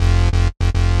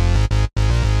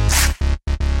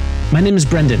My name is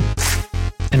Brendan,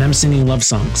 and I'm singing love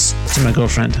songs to my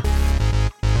girlfriend.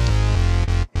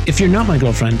 If you're not my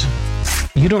girlfriend,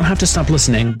 you don't have to stop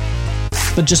listening,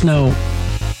 but just know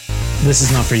this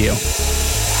is not for you.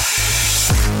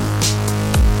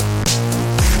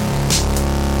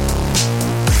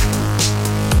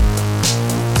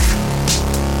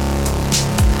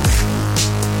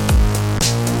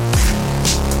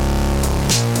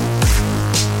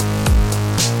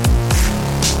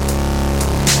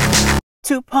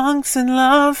 Two punks in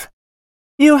love.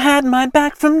 You had my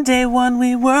back from day one,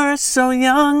 we were so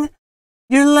young.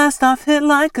 Your last off hit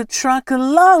like a truck, a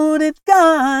loaded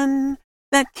gun.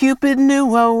 That Cupid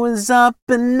knew I was up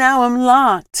and now I'm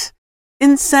locked.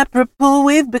 Inseparable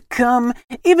we've become,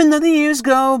 even though the years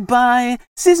go by.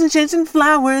 Seasons change and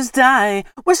flowers die.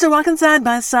 We're still walking side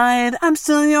by side. I'm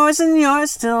still yours and you're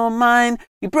still mine.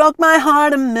 You broke my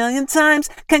heart 1,000,000 times.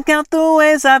 Can't count the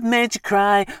ways I've made you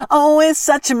cry. Always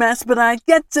such a mess, but I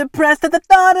get depressed at the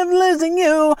thought of losing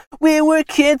you. We were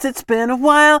kids, it's been a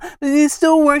while, but you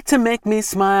still work to make me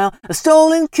smile. A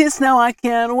stolen kiss, now I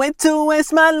can't wait to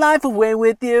waste my life away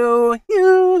with you.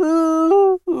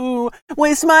 You,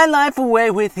 waste my life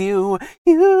away with you.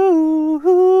 You,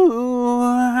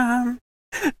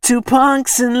 two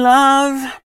punks in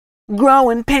love.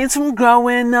 Growing pains from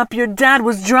growing up, your dad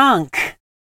was drunk.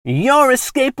 Your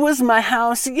escape was my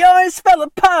house, yours fell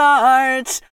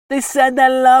apart. They said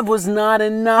that love was not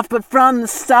enough, but from the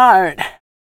start,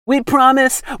 we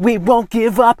promise we won't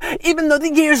give up, even though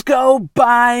the years go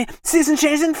by. Seasons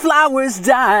change and flowers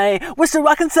die. We're still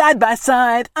rocking side by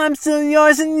side. I'm still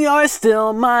yours and you're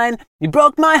still mine. You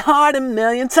broke my heart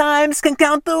 1,000,000 times. Can't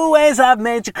count the ways I've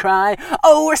made you cry.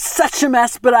 Oh, we're such a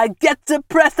mess, but I get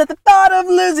depressed at the thought of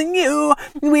losing you.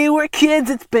 We were kids,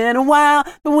 it's been a while,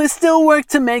 but we still work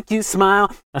to make you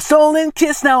smile. A stolen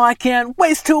kiss, now I can't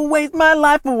waste to waste my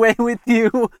life away with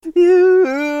you.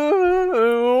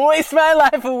 You, waste my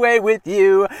life away with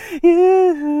you.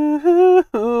 You.